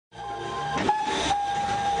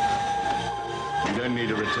don't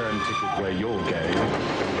need a return ticket where you're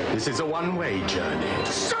going. This is a one-way journey.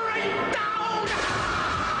 Straight down!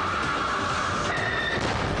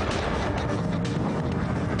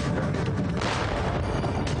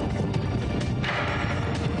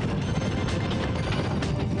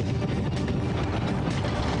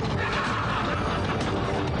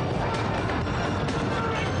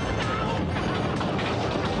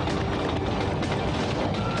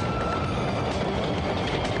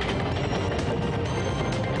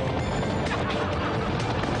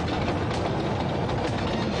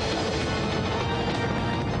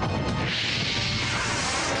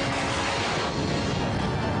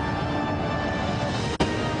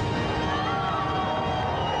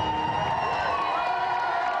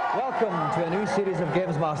 Welcome to a new series of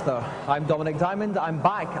Gamesmaster. I'm Dominic Diamond, I'm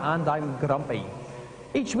back and I'm grumpy.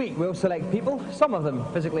 Each week we'll select people, some of them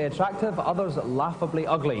physically attractive, others laughably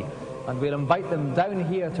ugly, and we'll invite them down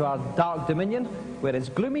here to our dark dominion, where it's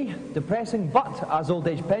gloomy, depressing, but as old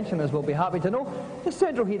age pensioners will be happy to know, the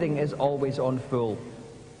central heating is always on full.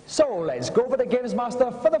 So let's go with the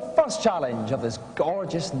Gamesmaster for the first challenge of this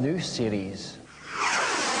gorgeous new series.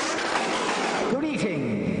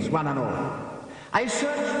 Greetings, one and all. I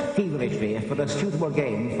searched feverishly for a suitable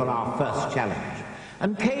game for our first challenge,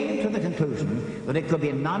 and came to the conclusion that it could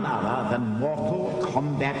be none other than Mortal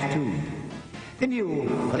Kombat 2. The new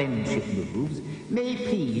friendship moves may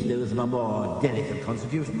please those of a more delicate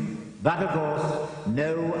constitution, but of course,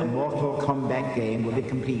 no Mortal Kombat game will be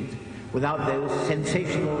complete without those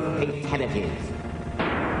sensational fatalities.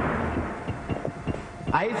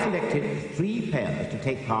 I've selected 3 players to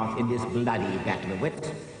take part in this bloody battle of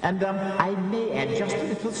wits, and I may add just a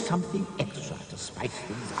little something extra to spice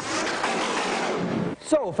things up.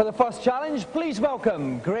 So, for the first challenge, please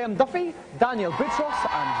welcome Graham Duffy, Daniel Boutros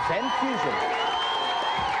and Zen Fusion.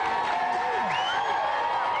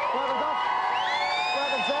 Welcome, Duff.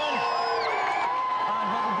 Welcome, Zen.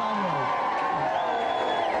 And welcome,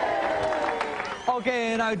 Daniel.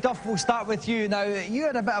 Okay, now, Duff, we'll start with you. Now, you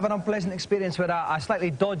had a bit of an unpleasant experience with a slightly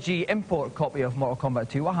dodgy import copy of Mortal Kombat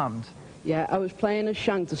 2. What happened? Yeah, I was playing as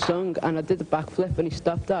Shang Tsung and I did the backflip and he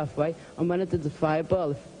stopped halfway, and when I did the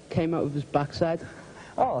fireball, it came out of his backside.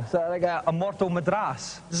 Oh, so like a Mortal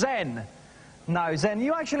Madras. Zen. Now, Zen,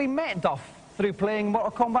 you actually met Duff through playing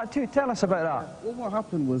Mortal Kombat 2. Tell us about that. Well, what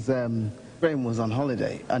happened was Graham was on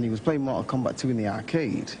holiday and he was playing Mortal Kombat 2 in the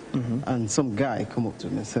arcade, and some guy come up to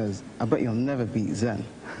him and says, "I bet you'll never beat Zen."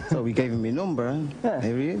 So we gave him your number and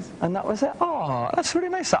here he is. And that was it. Oh, that's really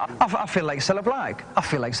nice. I feel like Cilla Black. I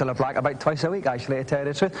feel like Cilla Black about twice a week, actually, to tell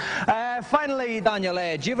you the truth. Finally, Daniel,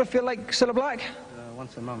 do you ever feel like Cilla Black?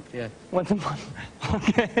 Once a month, yeah. Once a month.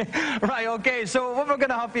 Okay. Right, okay, so what we're going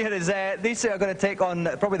to have here is these two are going to take on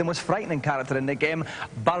probably the most frightening character in the game,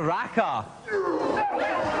 Baraka.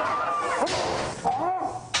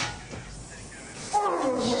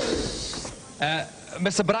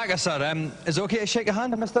 Mr. Baraka, sir, is it okay to shake a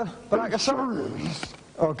hand, Mr. Baraka, sir?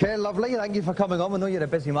 Okay, lovely. Thank you for coming on. We know you're a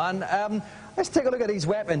busy man. Let's take a look at these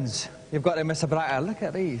weapons you've got there, Mr. Baraka. Look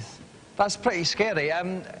at these. That's pretty scary.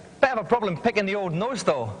 Bit of a problem picking the old nose,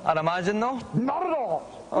 though, I'd imagine, no? Not at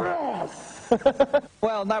all. Yes.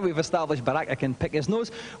 Well, now we've established Baraka can pick his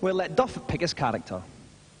nose, we'll let Duff pick his character.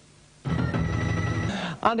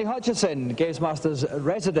 Andy Hutchinson, Gamesmaster's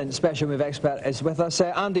resident special move expert, is with us.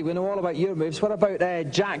 Andy, we know all about your moves. What about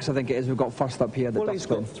Jax, I think it is, we've got first up here? Well, he's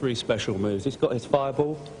got 3 special moves. He's got his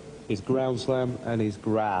fireball, his ground slam, and his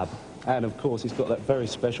grab. And, of course, he's got that very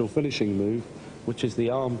special finishing move, which is the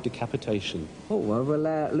arm decapitation. Oh, well,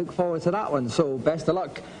 we'll look forward to that one. So, best of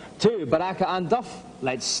luck to Baraka and Duff.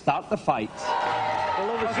 Let's start the fight. Well,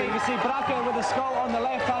 obviously, you see Baraka with the skull on the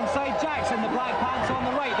left-hand side, Jax in the black pants on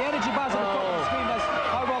the right. The energy bars on the top of the screen is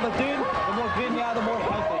how well they're doing. The more green you are, the more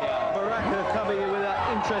healthy they are. Baraka coming in with that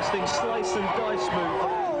interesting slice and dice move.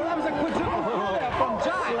 Oh, that was a quadruple there from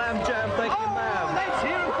Jax. Slam jam, thank you, ma'am. Let's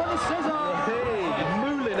hear it for the scissor. Hey,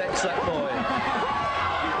 Moolinex that boy.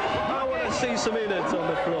 I want to see some innards on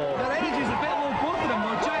the floor. Their energy's a bit low, both of them,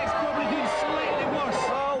 though. Jax probably doing slightly worse.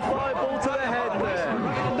 Oh, fireball to the head there.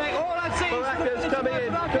 Oh, that's it. Baraka's coming in.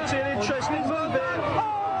 Could see an interesting move here.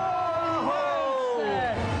 Oh!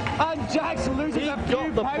 And Jax loses a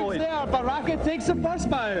few pounds there. Baraka takes the first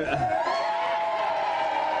bout.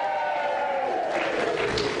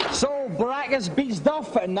 So, Baraka beats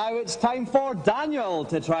Duff, and now it's time for Daniel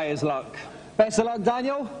to try his luck. Best of luck,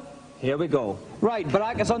 Daniel. Here we go. Right,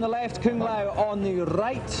 Baraka's on the left, Kung Lao on the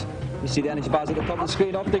right. You see the energy bars at the top of the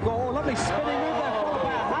screen. Up they go. Oh, lovely spinning move there, followed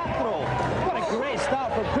by a hat throw. What a great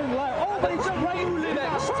start from Kung Lao. Oh, but he's jumped right into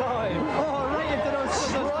Next time. Oh, right into those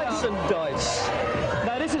scissors. Slice and dice.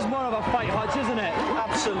 Now, this is more of a fight, Hutch, isn't it?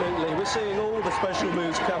 Absolutely, we're seeing all the special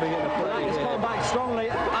moves coming into play. It's coming back strongly.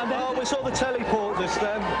 And then, Oh, we saw the teleport just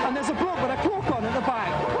then. and there's a bloke with a cloak on at the back.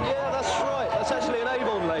 Yeah, that's right. That's actually an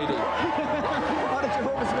Avon lady. What did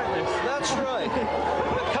Jehovah's Witness? That's right.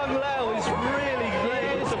 But Kung Lao is really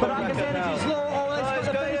laying to Baraka's Baraka now. energy slow. Oh, Oh, it's it's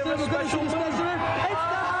got going the in with a special move.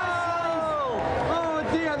 Oh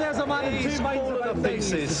dear, there's a man in He's two minds fallen about to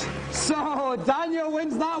things. pieces. So, Daniel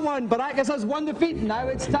wins that one. Baracus has one defeat. Now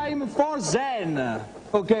it's time for Zen.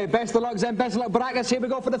 Okay, best of luck, Zen. Best of luck, Baracus. Here we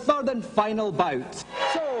go for the third and final bout.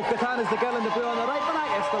 So, Katana's the girl in the blue on the right.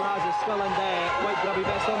 Baracus still has his skull and white grubby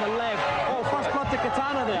vest on the left. Oh, first blood to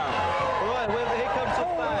Katana there. Right, well, here comes a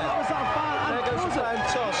fan. That was that fan. And There goes a throws it. fan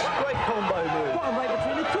toss. Great combo move. Got him right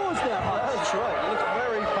between the toes there, Hutch. That's right. It looks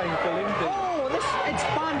very painful indeed. Oh, it's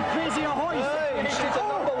fan crazy ahoy. Hey, she's a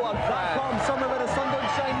number one fan. From somewhere where the sun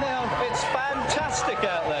don't shine there. It's fantastic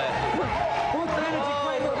out there. Both the energy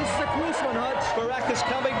quite low. This is a close one, Hutch. Baraka's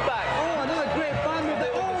coming back. Oh, another great fan move.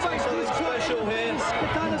 Oh, that's Something special here.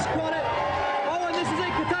 Katana's caught it. Oh, and this is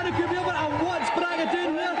it. Katana could be over. And what's Baraka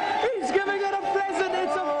doing here? He's giving her a present.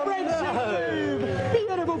 It's a friendship move.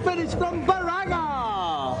 Beautiful finish from Baraka.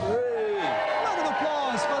 Round of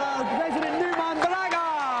applause for our resident newman, Baraka.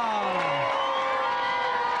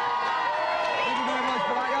 Thank you very much,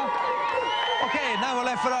 Baraka. Okay, now we're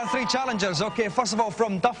left for our three challengers. Okay, first of all,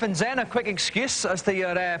 from Duff and Zen, a quick excuse as to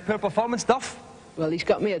your poor performance, Duff. Well, he's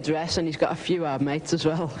got me a dress and he's got a few mates as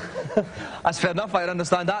well. That's fair enough, I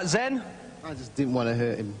understand that. Zen? I just didn't want to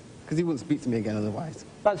hurt him, because he wouldn't speak to me again otherwise.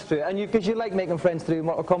 That's true, and because you like making friends through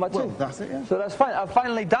Mortal Kombat 2. Well, that's it, yeah. So that's fine.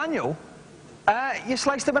 Finally, Daniel, you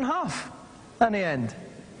sliced him in half in the end.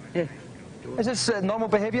 Yeah. Is this normal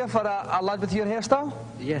behaviour for a lad with your hairstyle?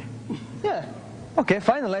 Yeah. Yeah. Okay,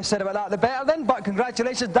 fine, the less said about that, the better then. But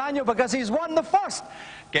congratulations, Daniel, because he's won the first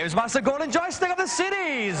Gamesmaster Golden Joystick of the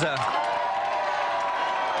series. Round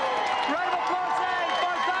of applause then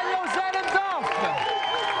for Daniel, Zen and Duff.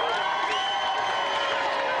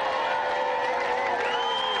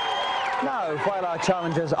 Now, while our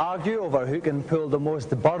challengers argue over who can pull the most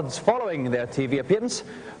birds following their TV appearance,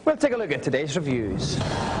 we'll take a look at today's reviews.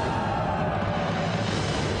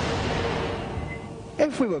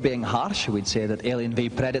 If we were being harsh, we'd say that Alien v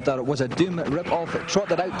Predator was a Doom rip-off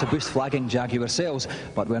trotted out to boost flagging Jaguar sales,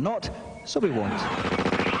 but we're not, so we won't.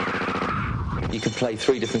 You could play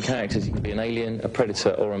three different characters. You could be an alien, a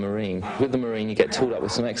predator, or a marine. With the marine, you get tooled up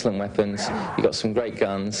with some excellent weapons, you got some great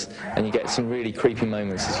guns, and you get some really creepy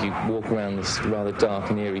moments as you walk around this rather dark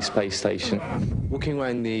and eerie space station. Walking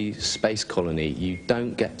around the space colony, you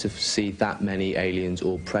don't get to see that many aliens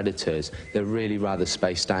or predators. They're really rather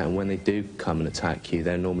spaced out, and when they do come and attack you,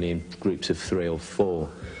 they're normally in groups of 3 or 4.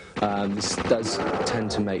 This does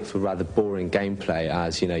tend to make for rather boring gameplay,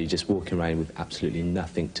 as, you know, you're just walking around with absolutely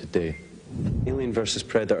nothing to do. Alien versus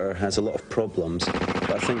Predator has a lot of problems,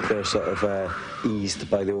 but I think they're sort of eased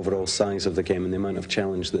by the overall size of the game and the amount of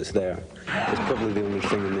challenge that's there. It's probably the only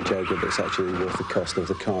thing in the Jaguar that's actually worth the cost of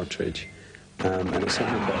the cartridge, and it's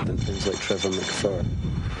certainly better than things like Trevor McFur.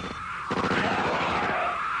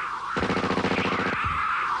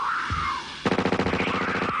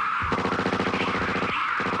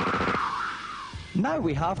 Now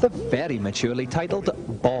we have the very maturely titled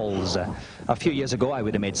Balls. A few years ago I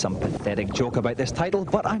would have made some pathetic joke about this title,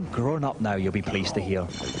 but I'm grown up now, you'll be pleased to hear.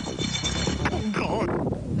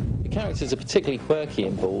 The characters are particularly quirky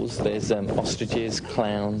in Balls. There's ostriches,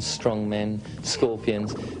 clowns, strongmen,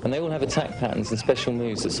 scorpions, and they all have attack patterns and special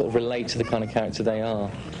moves that sort of relate to the kind of character they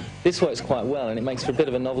are. This works quite well, and it makes for a bit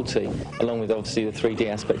of a novelty, along with obviously the 3D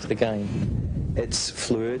aspect of the game. It's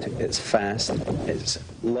fluid, it's fast, it's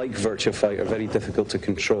like Virtua Fighter, very difficult to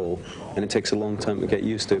control, and it takes a long time to get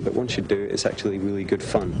used to, but once you do it, it's actually really good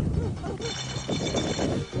fun.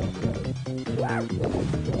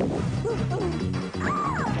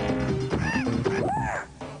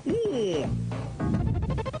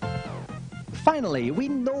 Finally, we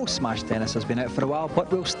know Smash Tennis has been out for a while,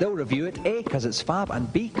 but we'll still review it, A, because it's fab,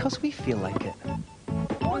 and B, because we feel like it.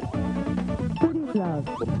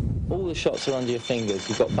 All the shots are under your fingers.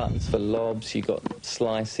 You've got buttons for lobs, you've got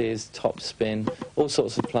slices, top spin, all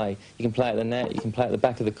sorts of play. You can play at the net, you can play at the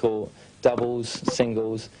back of the court, doubles,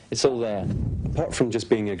 singles, it's all there. Apart from just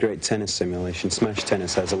being a great tennis simulation, Smash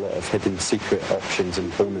Tennis has a lot of hidden secret options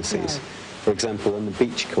and bonuses. For example, on the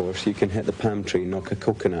beach course, you can hit the palm tree, knock a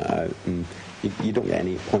coconut out, and you don't get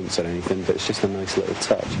any points or anything, but it's just a nice little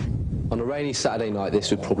touch. On a rainy Saturday night, this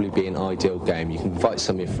would probably be an ideal game. You can invite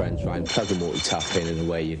some of your friends round, plug a multi-tap in, and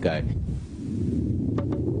away you go.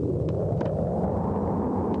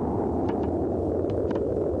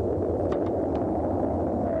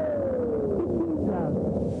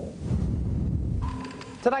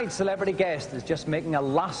 Tonight's celebrity guest is just making a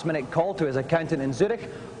last-minute call to his accountant in Zurich.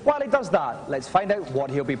 While he does that, let's find out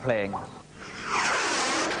what he'll be playing.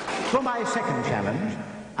 For my second challenge,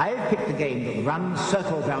 I've picked a game that runs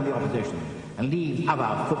circles around the opposition and leaves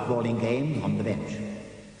other footballing games on the bench.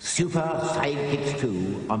 Super Sidekicks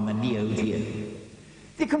 2 on the Neo Geo.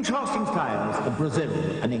 The contrasting styles of Brazil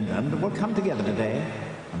and England will come together today,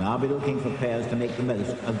 and I'll be looking for players to make the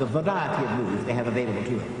most of the variety of moves they have available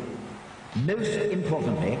to them. Most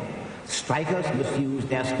importantly, strikers must use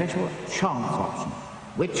their special chance option,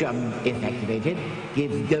 which, if activated,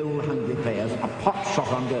 gives goal-hungry players a pot shot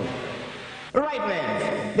on goal. Right,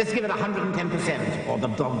 lads, let's give it 110%, or the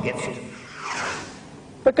dog gets it.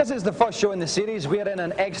 Because it's the first show in the series, we're in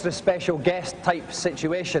an extra special guest-type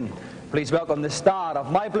situation. Please welcome the star of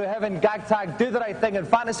My Blue Heaven, Gag Tag, Do the Right Thing, and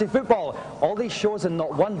Fantasy Football. All these shows and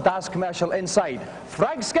not one DAS commercial inside,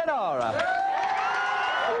 Frank Skinner.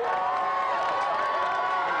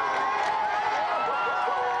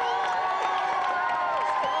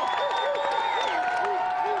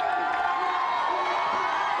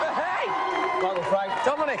 Welcome, Frank.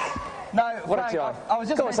 Dominic! Now, What Frank, a job. I was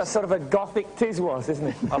just of course, that's sort of a gothic tiswas, isn't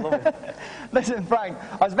it? I love it. Listen, Frank,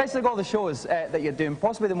 I was mentioning all the shows that you're doing.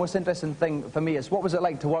 Possibly the most interesting thing for me is what was it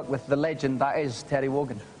like to work with the legend that is Terry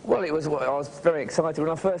Wogan? Well, I was very excited.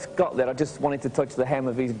 When I first got there, I just wanted to touch the hem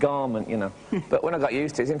of his garment, you know. But when I got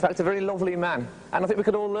used to it, he's in fact a very lovely man. And I think we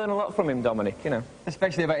could all learn a lot from him, Dominic, you know.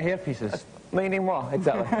 Especially about hairpieces. Meaning what,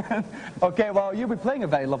 exactly? OK, well, you'll be playing a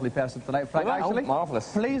very lovely person tonight, Frank, Well, actually.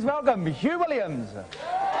 marvellous. Please welcome Hugh Williams.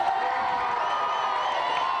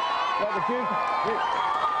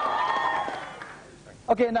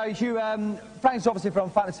 OK, now, Hugh, Frank's obviously from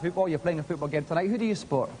Fantasy Football. You're playing a football game tonight. Who do you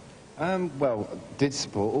support? Well, did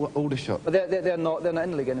support Aldershot. But they're not in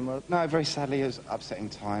the league anymore. No, very sadly, it was upsetting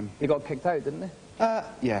time. They got kicked out, didn't they?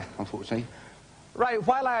 Yeah, unfortunately. Right,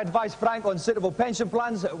 while I advise Frank on suitable pension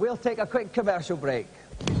plans, we'll take a quick commercial break.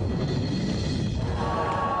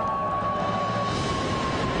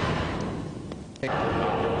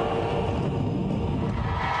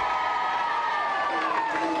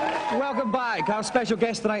 Welcome back. Our special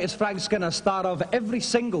guest tonight is Frank Skinner, star of every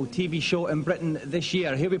single TV show in Britain this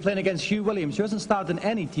year. He'll be playing against Hugh Williams, who hasn't starred in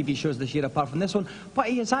any TV shows this year apart from this one, but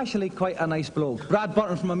he is actually quite a nice bloke. Brad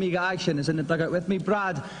Burton from Amiga Action is in the dugout with me.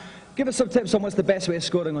 Brad, give us some tips on what's the best way of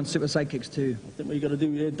scoring on Super Sidekicks 2. I think what you've got to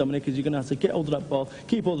do here, Dominic, is you're going to have to get hold of that ball,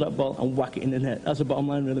 keep hold of that ball, and whack it in the net. That's the bottom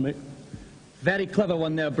line, really, mate. Very clever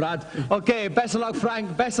one there, Brad. OK, best of luck,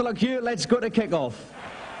 Frank. Best of luck, Hugh. Let's go to kick-off.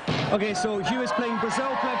 OK, so Hugh is playing Brazil,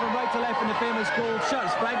 playing from right to left in the famous gold shirts.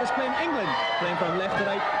 Frank is playing England, playing from left to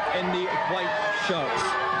right in the white shirts.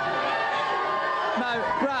 Now,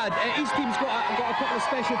 Brad, each team's got a couple of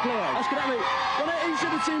special players. That's correct, mate. When each of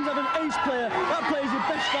the teams have an ace player, that player is your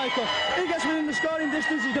best striker. He gets within the scoring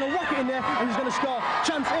distance, he's going to whack it in there, and he's going to score.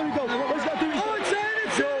 Chance, here we go. What he's got to do is... Oh, it's in!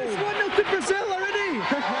 It's 1-0 to Brazil already!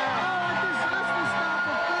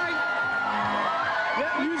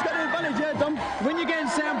 You've got the advantage here, Dom. When you get in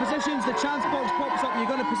certain positions, the chance box pops up. You're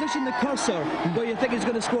going to position the cursor where you think he's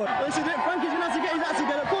going to score. Listen, Frankie's going to have to get his act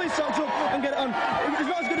together, pull his socks up and get it on. He's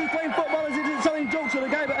not as good at playing football as he did telling jokes with a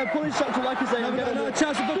guy, but pull his socks up, like I say, and get another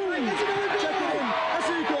chance of the boom. Check it in. That's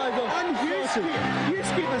the equaliser. And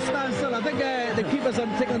Hugh's keeper stands still. I think the keepers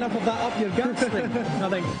aren't taking enough of that up your guts thing. I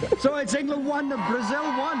think. So it's England 1, Brazil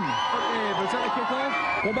 1. Okay, Brazil to kick off.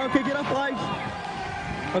 Go back, kick it up, live.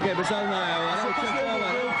 Okay, Brazil now.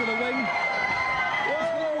 To the wing.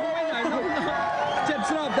 Tips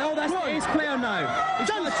it up. Oh, that's the ace player now. He's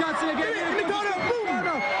got a chance to get it. Boom!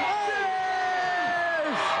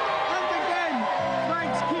 Yes! And again,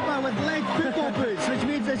 Frank's keeper with leg football boots, which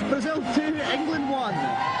means it's Brazil 2, England 1.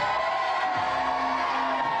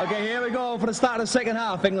 Okay, here we go for the start of the second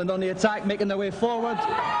half. England on the attack, making their way forward.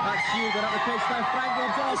 That's Hugh, they're up the pitch now. Frank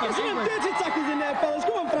goes off. Let's get some dirty tackles in there, fellas.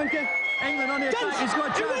 Come on, Frankie. England on the attack. He's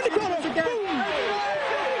got a chance. Again.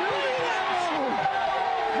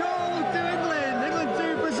 Goal to England. England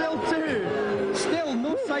 2, Brazil 2. Still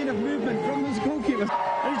no sign of movement from those goalkeepers.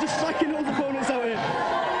 And he's just slacking all the opponents out here.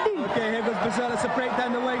 Okay, here goes Brazil. It's a break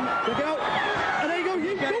down the wing. Look out. And there you go.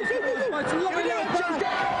 You go.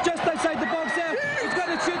 Just outside the box there. He's got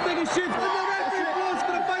the shoot thing. He shoots. And the referee blows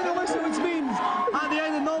for the final whistle, which means at the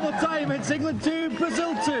end of normal time, it's England 2,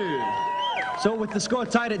 Brazil 2. So with the score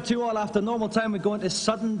tied at 2-2 after normal time, we go into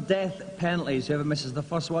sudden death penalties. Whoever misses the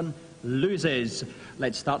first one loses.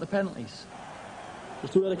 Let's start the penalties.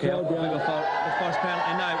 There's two other crowd behind. The first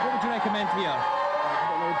penalty now. What would you recommend here?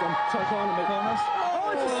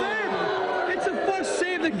 Oh, it's a save! It's the first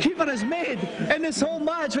save the keeper has made in this whole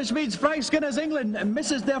match, which means Frank Skinner's England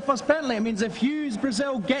misses their first penalty. It means if Hughes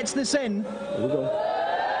Brazil gets this in, Here we go.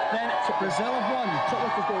 Then Brazil have won.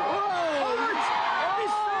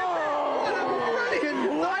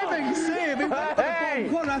 Diving save! He went for the bottom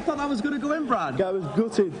corner. I thought that was going to go in, Brad. Guy was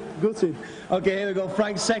gutted, gutted. Okay, here we go.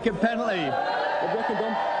 Frank's second penalty. Good working,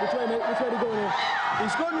 Dom. Which way, mate? Which way are you going here?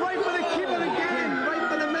 He's going right for the keeper again, right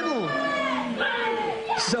for the middle.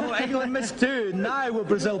 So England missed two. Now will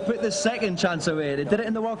Brazil put the second chance away? They did it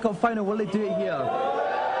in the World Cup final. Will they do it here?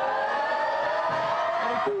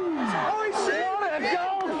 Oh, he saved What a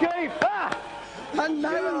goalkeeper! And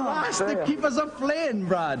now at last the keepers are playing,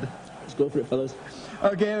 Brad. Let's go for it, fellas.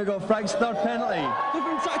 Okay, here we go. Frank's third penalty.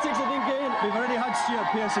 Different tactics, I think, Ian. We've already had Stuart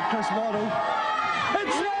Pearce and Chris Waddle.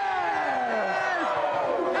 It's there!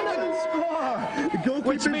 And a score!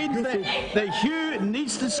 Which means that Hugh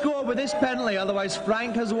needs to score with this penalty, otherwise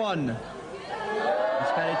Frank has won.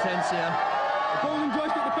 It's very tense here. The golden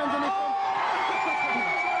joystick depends on it.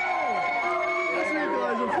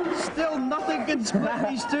 Still nothing can split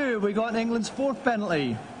these two. We got England's fourth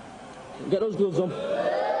penalty. Get those gloves on.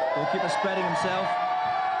 Goalkeeper spreading himself.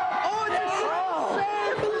 Oh, it's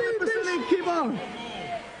a save!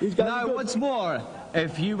 Keeper! Now, once more,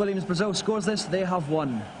 if Hugh Williams Brazil scores this, they have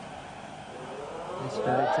won. It's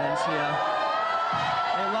very tense here.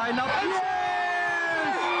 They line up.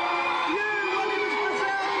 Yes! Hugh Williams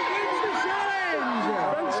Brazil wins the challenge!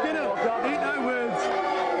 Frank Skinner, eat no words.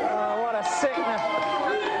 Oh, what a sickness.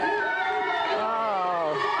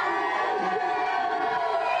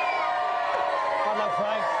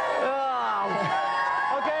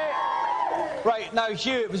 Right, now,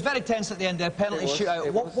 Hugh, it was very tense at the end there, penalty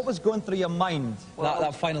shootout. What was going through your mind,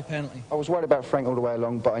 that final penalty? I was worried about Frank all the way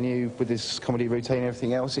along, but I knew with his comedy routine and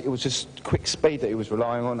everything else, it was just quick speed that he was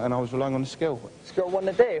relying on, and I was relying on the skill. Skill won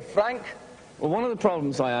the day. Frank? Well, one of the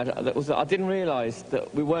problems I had that was that I didn't realise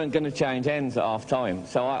that we weren't going to change ends at half-time.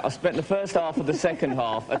 So I spent the first half of the second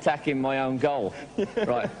half attacking my own goal,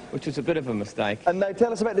 right, which was a bit of a mistake. And now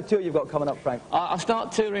tell us about the tour you've got coming up, Frank. I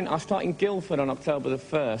start in Guildford on October the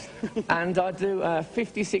 1st, and I do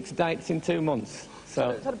 56 dates in 2 months.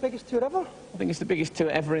 So is that the biggest tour ever? I think it's the biggest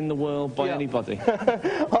tour ever in the world by anybody.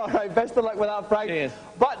 All right, best of luck with that, Frank. Cheers.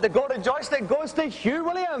 But the golden joystick goes to Hugh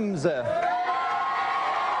Williams.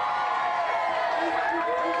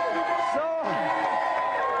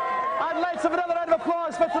 Let's have another round of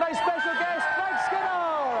applause for today's special guest, Frank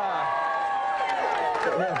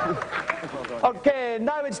Skinner. Okay,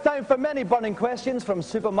 now it's time for many burning questions from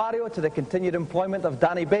Super Mario to the continued employment of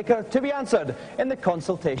Danny Baker to be answered in the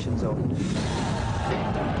consultation zone.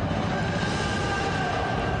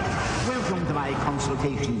 Welcome to my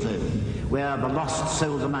consultation zone, where the lost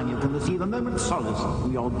souls among you can receive a moment's solace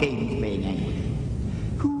from your game-playing anguish.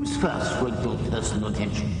 Who's first for your personal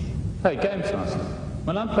attention? Hey, Gamesmaster.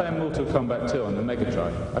 When I'm playing Mortal Kombat 2 on the Mega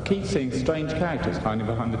Drive, I keep seeing strange characters hiding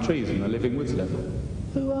behind the trees in the Living Woods level.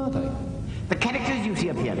 Who are they? The characters you see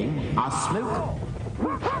appearing are Smoke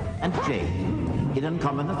and Jade, hidden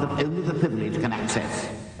commoners that only the privileged can access.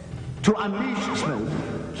 To unleash Smoke,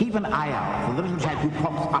 keep an eye out for the little chap who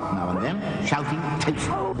pops up now and then, shouting toast.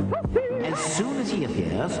 As soon as he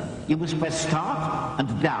appears, you must press start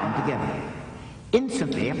and down together.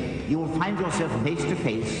 Instantly, you will find yourself face to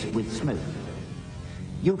face with Smoke.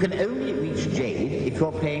 You can only reach Jade if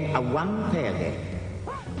you're playing a one-player game.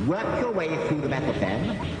 Work your way through the battle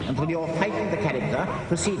plan until you're fighting the character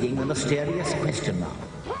preceding the mysterious question mark.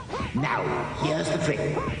 Now, here's the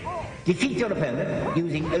trick. Defeat your opponent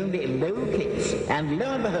using only low kicks, and lo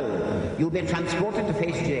and behold, you'll be transported to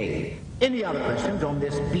face Jade. Any other questions on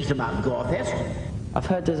this beat-em-up gore-fest? I've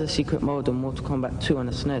heard there's a secret mode on Mortal Kombat 2 on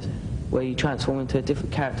the SNES, where you transform into a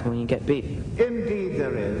different character when you get beat. Indeed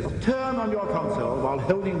there is. Turn on your console while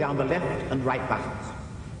holding down the left and right buttons.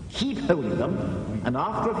 Keep holding them, and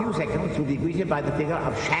after a few seconds you'll be greeted by the figure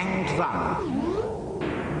of Shang Tsung.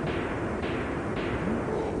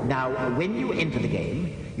 Now, when you enter the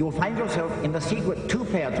game, you'll find yourself in the secret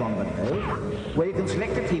two-player tournament mode, where you can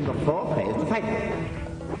select a team of 4 players to fight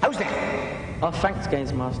with. How's that? Oh, thanks,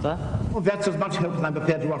 Gamesmaster. Well, that's as much help as I'm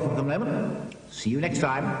prepared to offer at the moment. See you next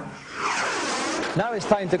time. Now it's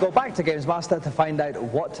time to go back to Gamesmaster to find out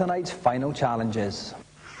what tonight's final challenge is.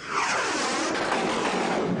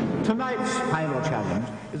 Tonight's final challenge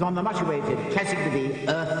is on the much-awaited Classic TV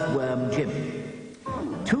Earthworm Gym.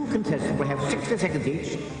 2 contestants will have 60 seconds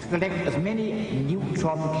each to collect as many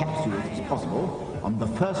neutron capsules as possible on the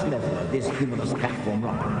first level of this humorous platform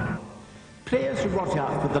rocket. Players should watch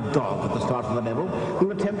out for the dog at the start of the level who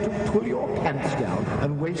will attempt to pull your pants down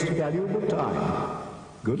and waste valuable time.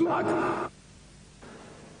 Good luck.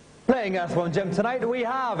 Playing Earthworm Jim tonight, we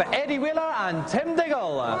have Eddie Wheeler and Tim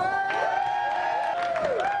Diggle.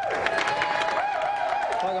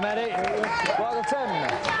 Welcome, Eddie. Welcome,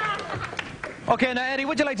 Tim. Okay, now Eddie,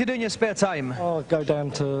 what do you like to do in your spare time? Oh, go down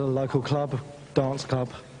to a local club, dance club.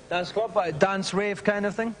 Dance club, dance rave kind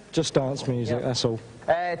of thing? Just dance music, that's all.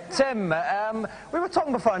 Tim, we were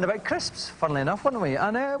talking before about crisps, funnily enough, weren't we?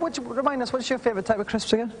 And remind us, what's your favourite type of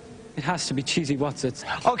crisps again? It has to be cheesy Wotsits.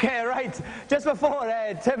 Okay, right. Just before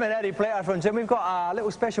Tim and Eddie play our from Jim, we've got a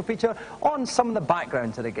little special feature on some of the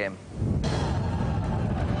background to the game.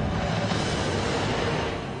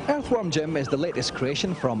 Earthworm Jim is the latest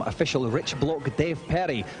creation from official rich bloke Dave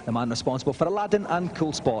Perry, the man responsible for Aladdin and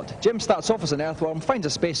Cool Spot. Jim starts off as an earthworm, finds a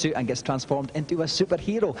spacesuit and gets transformed into a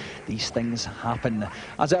superhero. These things happen.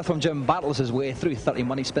 As Earthworm Jim battles his way through 30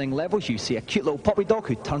 money-spinning levels, you see a cute little puppy dog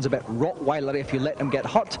who turns a bit Rottweiler if you let him get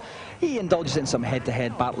hurt. He indulges in some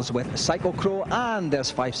head-to-head battles with Psycho Crow, and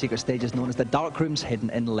there's 5 secret stages known as the Dark Rooms hidden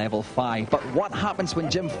in level 5. But what happens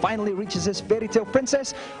when Jim finally reaches his fairy tale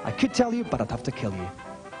princess? I could tell you, but I'd have to kill you.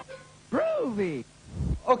 Groovy!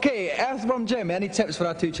 Okay, Earthworm Jim, any tips for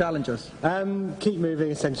our 2 challengers? Keep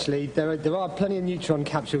moving, essentially. There are plenty of neutron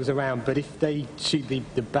capsules around, but if they shoot the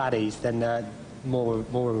baddies, then more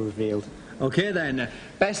are revealed. Okay then,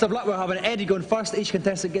 best of luck. We're having Eddie going first. Each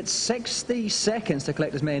contestant gets 60 seconds to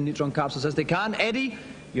collect as many neutron capsules as they can. Eddie,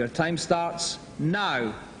 your time starts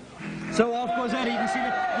now. So off goes Eddie. You can see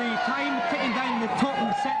the time ticking down in the top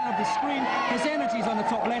and the centre of the screen. His energy's on the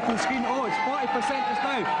top left of the screen. Oh, it's 40% just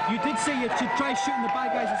now. You did say you should try shooting the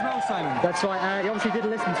bad guys as well, Simon. That's right. He obviously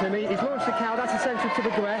didn't listen to me. He's launched the cow. That's essential to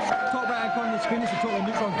progress. Top right-hand corner of the screen is the total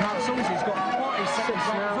neutron capsules. He's got 40 seconds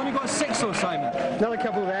left. He's only got 6 though, Simon. Another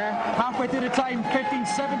couple there. Halfway through the time, 15,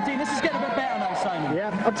 17. This is getting a bit better now, Simon.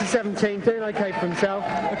 Yeah, up to 17. Doing okay for himself.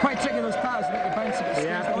 They're quite tricky, those pads. Make the bounce.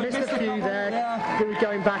 Yeah, missed a few there. Good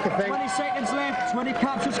going back, I think. 20 seconds left, 20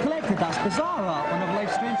 capsules collected. That's bizarre, that. One of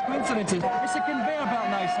life's strange coincidences. It's a conveyor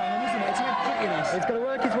belt now, Simon, isn't it? It's a bit tricky, this. He's got to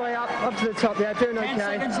work his way up to the top there, doing okay. 10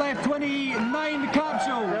 seconds left, 29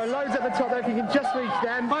 capsules. There are loads at the top there if you can just reach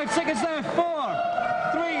them. 5 seconds left, 4,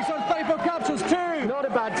 3, so 34 capsules, 2. Not a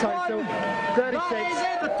bad total. 36. That is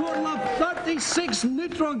it, a total of 36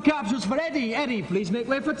 neutron capsules for Eddie. Eddie, please make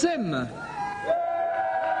way for Tim.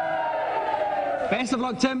 Best of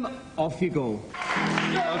luck, Tim. Off you go.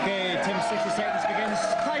 Okay, Tim's 60 seconds begins.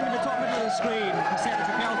 Time in the top middle of the screen.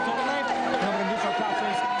 Percentage of health, top left. Number of neutral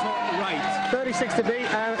capsules, top right. 36 to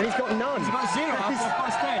beat, and he's got none. He's got 0 after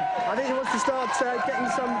past 10. I think he wants to start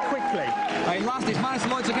getting some quickly. Right, last, he's managed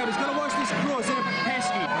to launch a count. He's going to watch this crow. It's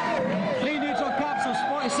pesky. 3 neutral capsules,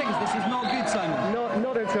 40 seconds. This is not good, Simon.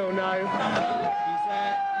 Not at all, no. He's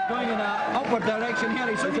going in an upward direction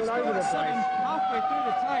here. He's all over the place. Halfway through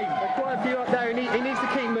the time. There's quite a few up there. He needs to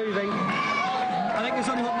keep moving. I think there's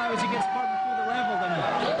only hope now as he gets further through the level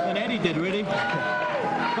than Eddie did, really.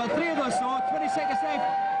 But 3 of those, so 20 seconds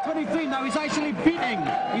left. 23 now. He's actually beating.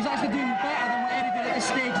 He's actually doing better than what Eddie did at this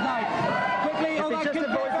stage now. Quickly, If he just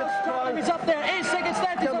avoids the throw. He's up there. 8 seconds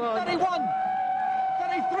left. He's up 31.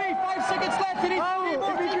 33. 5 seconds left. He needs 3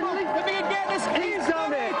 more. If he can get this, he's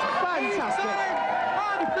done it. Fantastic.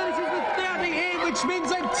 And he finishes with 38, which means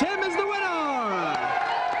that Tim is the winner.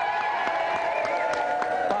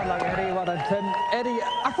 Bad luck, Eddie. Well done, Tim. Eddie,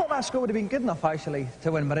 I thought that score would have been good enough, actually,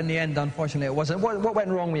 to win, but in the end, unfortunately, it wasn't. What went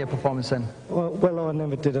wrong with your performance then? Well, I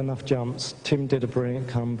never did enough jumps. Tim did a brilliant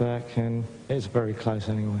comeback, and it was very close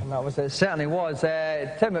anyway. And that was it. Certainly was.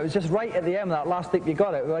 Tim, it was just right at the end, that last leap you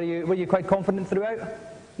got it. Were you quite confident throughout?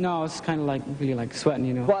 No, I was kind of really sweating,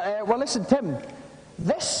 you know. Well, listen, Tim,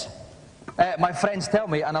 this, my friends tell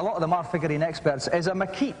me, and a lot of them are figurine experts, is a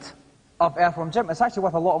maquette of Earthworm Jim. It's actually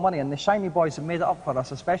worth a lot of money, and the Shiny Boys have made it up for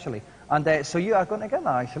us especially. And so you are going to get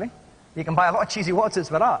that, actually. You can buy a lot of cheesy Wotsits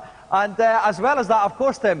for that. And as well as that, of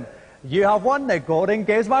course, Tim, you have won the Golden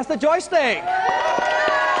Gamesmaster joystick.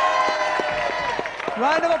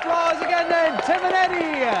 Round of applause again then, Tim and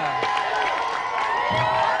Eddie.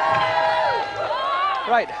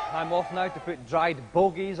 Right, I'm off now to put dried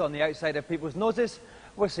bogies on the outside of people's noses.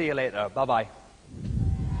 We'll see you later. Bye-bye.